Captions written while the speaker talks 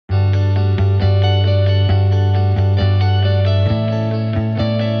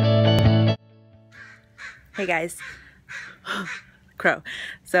Hey guys. Crow.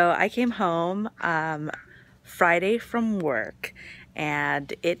 So I came home Friday from work,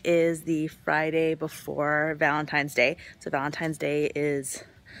 and it is the Friday before Valentine's Day. So Valentine's Day is,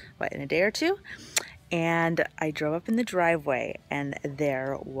 what, in a day or two? And I drove up in the driveway and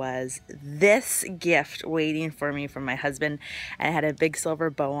there was this gift waiting for me from my husband, and it had a big silver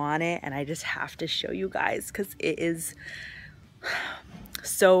bow on it, and I just have to show you guys because it is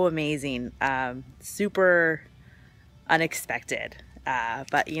so amazing. Super unexpected.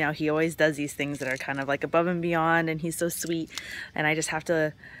 But you know, he always does these things that are kind of like above and beyond, and he's so sweet. And I just have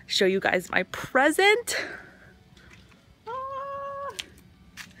to show you guys my present. Ah,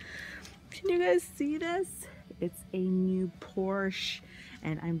 can you guys see this? It's a new Porsche,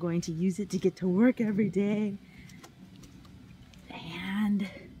 and I'm going to use it to get to work every day. And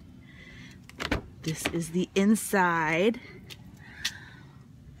this is the inside.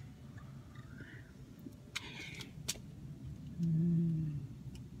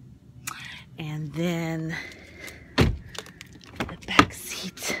 And then the back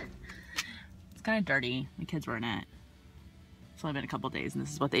seat. It's kind of dirty. The kids were in it. It's only been a couple days and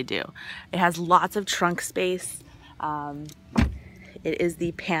this is what they do. It has lots of trunk space. It is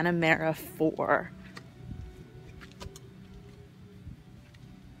the Panamera 4.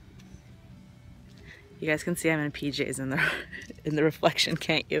 You guys can see I'm in PJs in the reflection,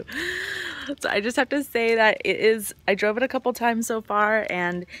 can't you? So I just have to say that I drove it a couple times so far,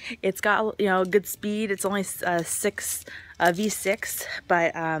 and it's got, you know, good speed. It's only V6,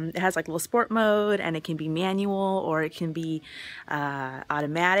 but it has like a little sport mode, and it can be manual or it can be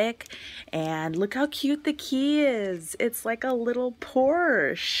automatic. And look how cute the key is. It's like a little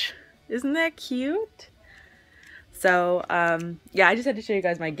Porsche. Isn't that cute? So yeah, I just had to show you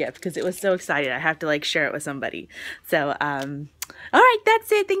guys my gift because it was so exciting. I have to like share it with somebody. So all right,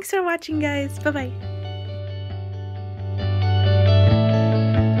 that's it. Thanks for watching, guys. Bye bye.